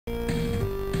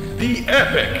the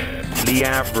epic, The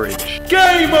average.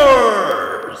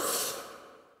 gamers!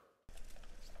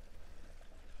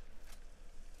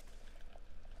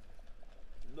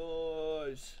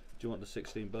 Nice. Do you want the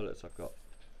 16 bullets I've got?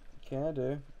 Can I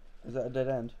do? Is that a dead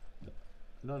end?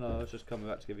 No, I was just coming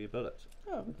back to give you bullets.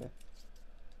 Oh, okay.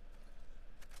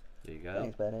 There you go.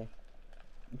 Thanks, Benny.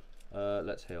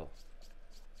 Let's heal.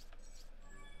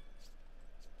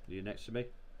 Are you next to me?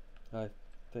 I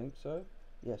think so.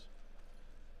 Yes.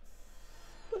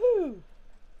 Woohoo!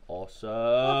 Awesome.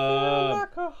 I feel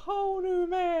like a whole new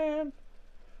man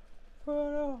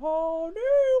for a whole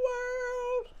new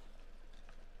world.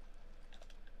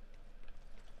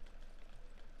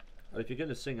 If you're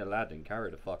gonna sing Aladdin, carry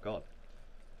the fuck on.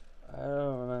 I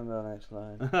don't remember the next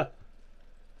line.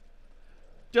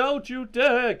 Don't you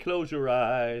dare close your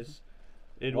eyes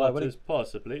in Why, what is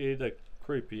possibly the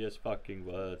creepiest fucking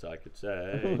words I could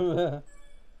say. What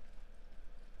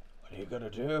are you gonna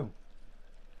do?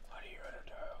 What are you gonna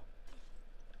do?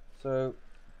 So,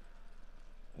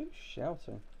 who's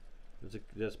shouting?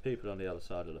 There's people on the other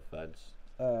side of the fence.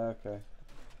 Oh, okay.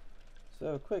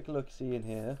 So, a quick look-see in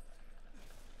here.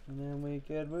 And then we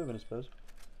get moving, I suppose.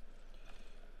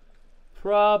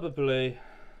 Probably.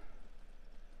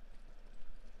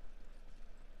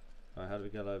 Alright, how do we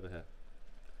get over here?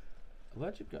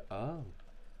 Where'd you go? Oh.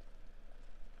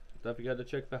 Don't forget to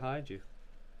check behind you.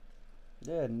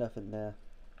 Yeah, nothing there.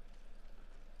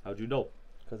 How'd you know?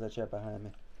 Because I checked behind me.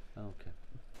 Okay.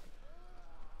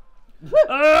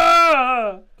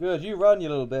 Ah! Good, you run, you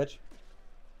little bitch.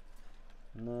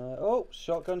 No. Oh,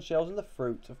 shotgun shells in the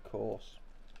fruit, of course.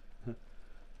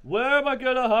 Where am I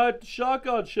gonna hide the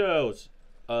shotgun shells?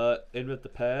 In with the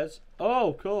pears? Oh,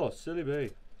 of course, silly me.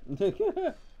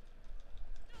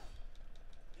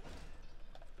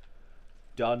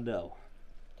 Done now.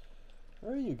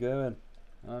 Where are you going?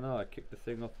 Oh no, I kicked the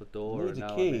thing off the door. We and need a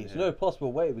now key. I'm in There's here. no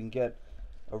possible way we can get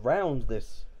around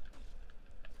this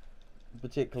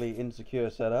particularly insecure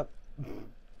setup.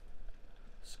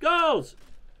 Skulls!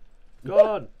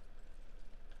 Gone!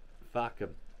 Fuck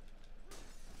 'em.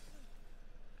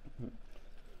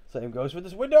 Same goes with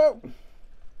this window.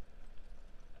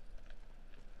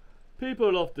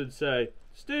 People often say,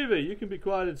 Stevie, you can be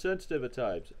quite insensitive at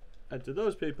times. And to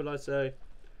those people I say,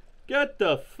 get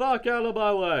the fuck out of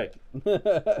my way.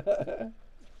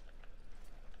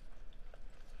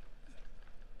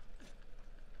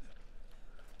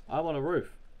 I'm on a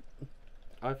roof.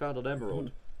 I found an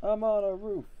emerald. I'm on a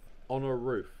roof. On a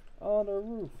roof. On a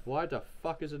roof. Why the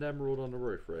fuck is an emerald on the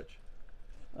roof, Rich?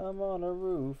 I'm on a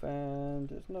roof and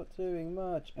it's not doing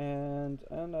much and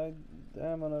I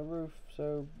am on a roof,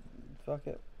 so fuck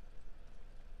it.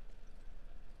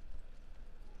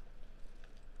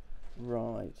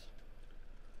 Right.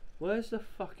 Where's the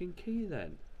fucking key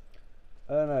then?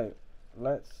 I don't know.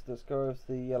 Let's go with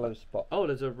the yellow spot. Oh,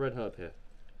 there's a red herb here.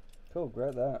 Cool,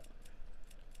 grab that.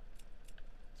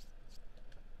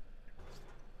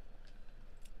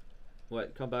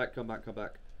 Wait, come back.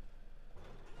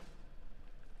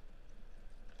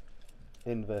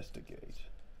 Investigate.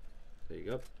 There you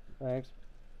go. Thanks.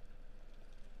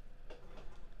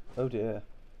 Oh dear.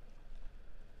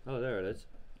 Oh, there it is.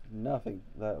 Nothing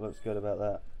that looks good about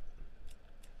that.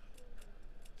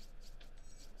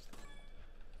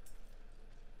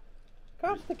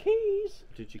 Got the keys!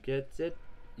 Did you get it?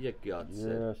 You got it.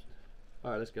 Yes.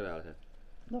 Alright, let's get out of here.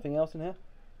 Nothing else in here?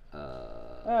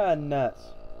 Nuts.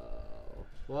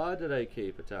 Why do they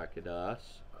keep attacking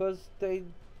us? Because they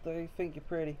think you're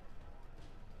pretty.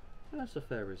 That's a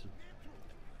fair reason.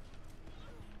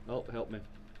 Oh, help me.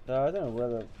 I don't know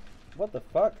whether... What the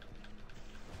fuck?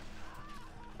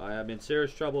 I am in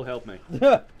serious trouble, help me.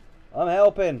 I'm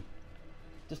helping.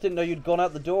 Just didn't know you'd gone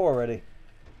out the door already.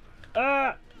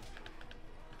 Ah!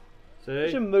 You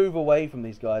See? should move away from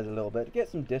these guys a little bit. Get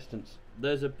some distance.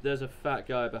 There's a fat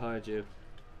guy behind you.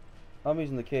 I'm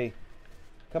using the key.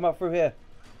 Come up through here.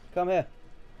 Come here.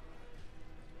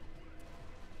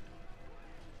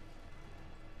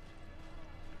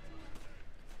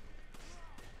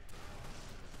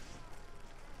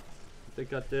 I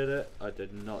think I did it. I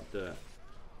did not do it.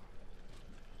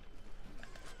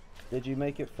 Did you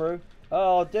make it through?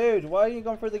 Oh, dude, why are you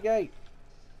going through the gate?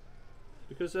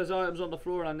 Because there's items on the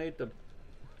floor and I need them.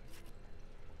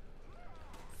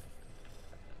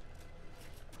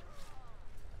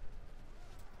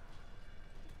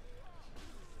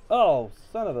 Oh,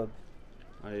 son of a...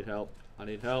 I need help. I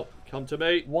need help. Come to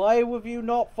me. Why have you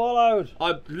not followed?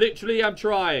 I literally am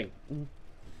trying.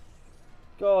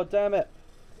 God damn it.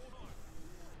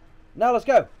 Now let's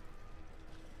go.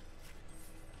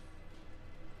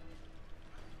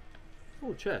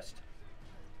 Oh, chest.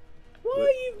 Why are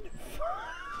you...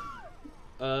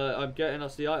 I'm getting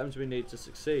us the items we need to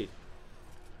succeed.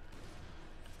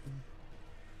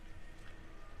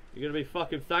 You're gonna be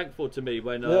fucking thankful to me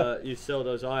when you sell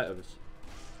those items.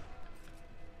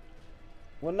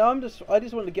 Well, no, I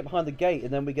just wanted to get behind the gate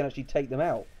and then we can actually take them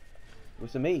out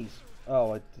with some ease.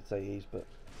 Oh, I did say ease, but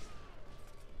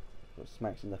got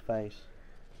smacks in the face.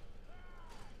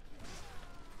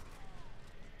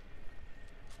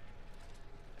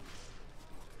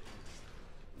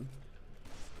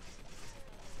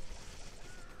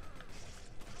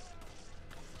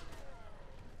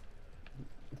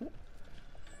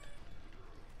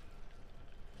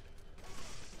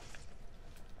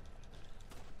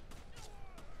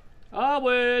 I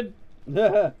win!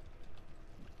 Are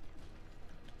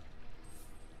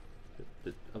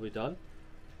we done?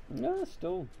 No,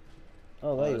 still.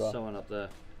 Oh, there you there's are. someone up there.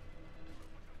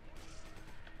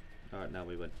 Alright, now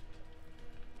we win.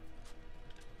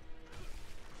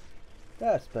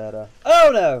 That's better.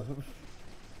 Oh no!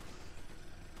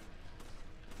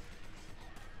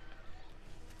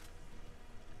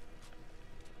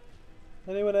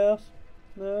 Anyone else?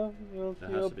 No? There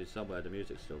has to be somewhere the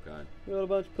music's still going. You're all a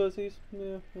bunch of pussies?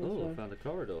 Yeah. Oh, I found a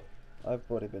corridor. I've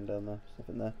already been down there. Stuff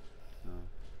in there.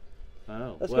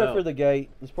 Oh, Let's go through the gate.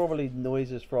 There's probably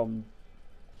noises from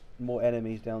more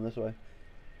enemies down this way.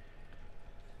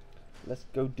 Let's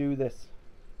go do this.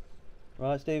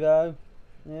 Right, Steve-O?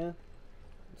 Yeah?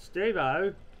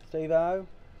 Steve-O? Steve-O?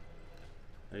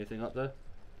 Anything up there?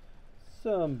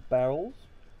 Some barrels.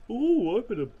 Ooh,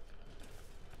 open them.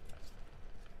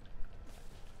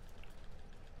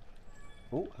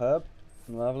 Oh, herb.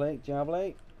 Lovely.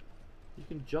 Jabbly. You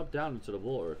can jump down into the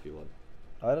water if you want.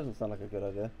 That doesn't sound like a good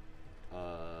idea.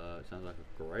 It sounds like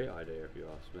a great idea if you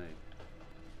ask me.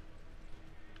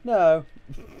 No.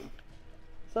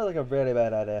 Sounds like a really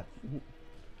bad idea.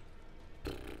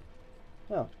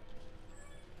 Oh.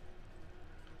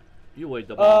 You ate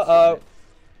the Uh-oh. bastard.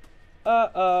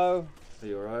 Uh-oh. Are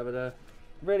you alright over there?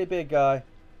 Really big guy.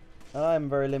 And I'm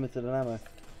very limited in ammo.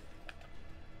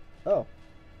 Oh.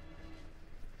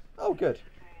 Oh, good.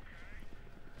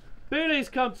 Billy's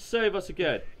come to save us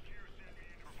again.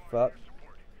 Fuck.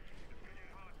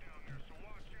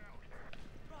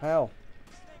 How?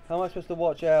 How am I supposed to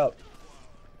watch out?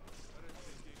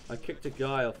 I kicked a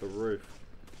guy off the roof.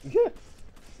 Good.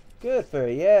 Good for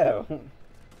you.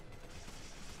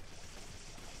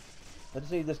 I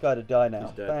just need this guy to die now.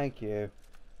 He's dead. Thank you.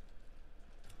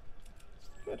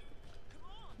 Good.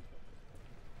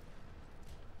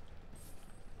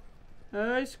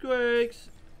 Hey, Squeaks!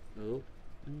 Oh,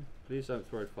 please don't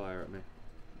throw fire at me.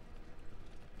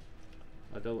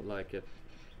 I don't like it.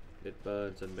 It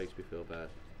burns and makes me feel bad.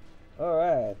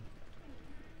 Alright.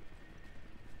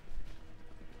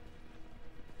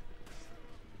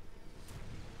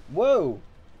 Whoa!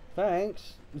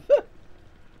 Thanks.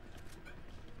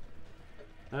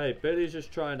 Hey, Billy's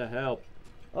just trying to help.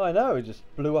 Oh, I know, he just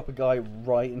blew up a guy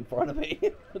right in front of me.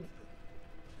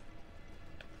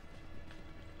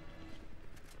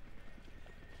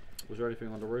 Was there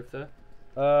anything on the roof there?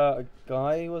 A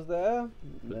guy was there.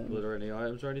 Were there any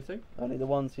items or anything? Only the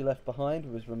ones he left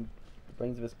behind was from the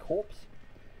brains of his corpse.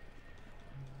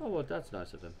 Oh, well, that's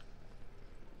nice of him.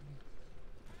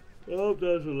 I hope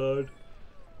there's a load.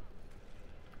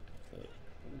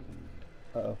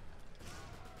 Uh-oh.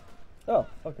 Oh,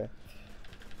 okay.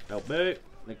 Help me.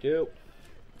 Thank you.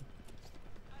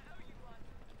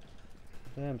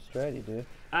 Damn straight you do.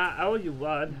 I owe you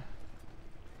one.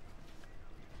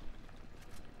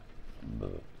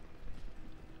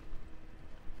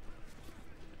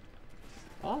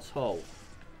 Asshole.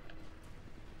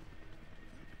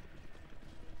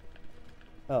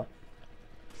 Oh,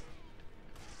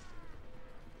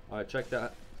 Alright, check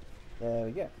that. there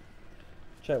we go.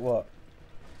 Check what?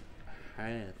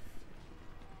 Hand.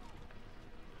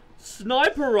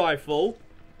 Sniper rifle?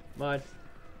 Mine.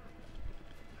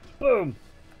 Boom!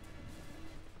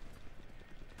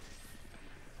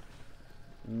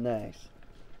 Nice.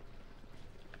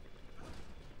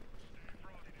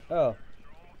 Oh.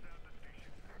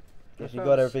 Guess you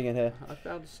got everything in here. I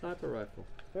found a sniper rifle.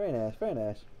 Very nice, very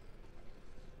nice.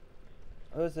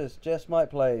 Who's this? Jess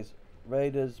Mike plays.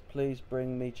 Raiders, please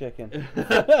bring me chicken.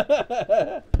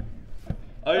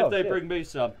 Oh, if they shit. bring me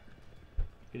some.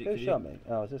 Who shot me?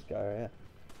 Oh, it's this guy right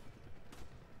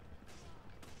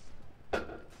here.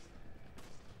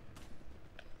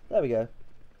 There we go.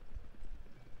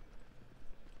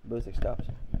 Music stops.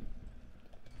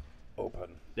 Open.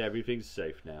 Everything's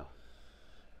safe now.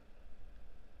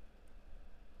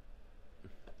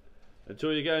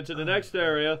 Until you get into the next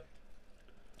area.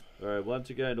 Alright,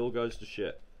 once again, all goes to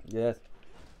shit. Yes.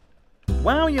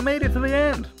 Wow, you made it to the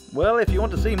end! Well, if you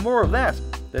want to see more of that,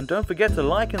 then don't forget to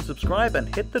like and subscribe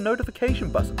and hit the notification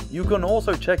button. You can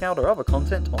also check out our other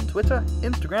content on Twitter,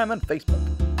 Instagram and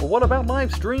Facebook. Or what about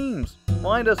live streams?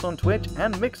 Find us on Twitch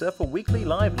and Mixer for weekly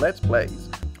live Let's Plays.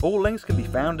 All links can be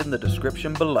found in the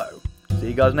description below. See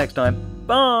you guys next time.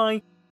 Bye!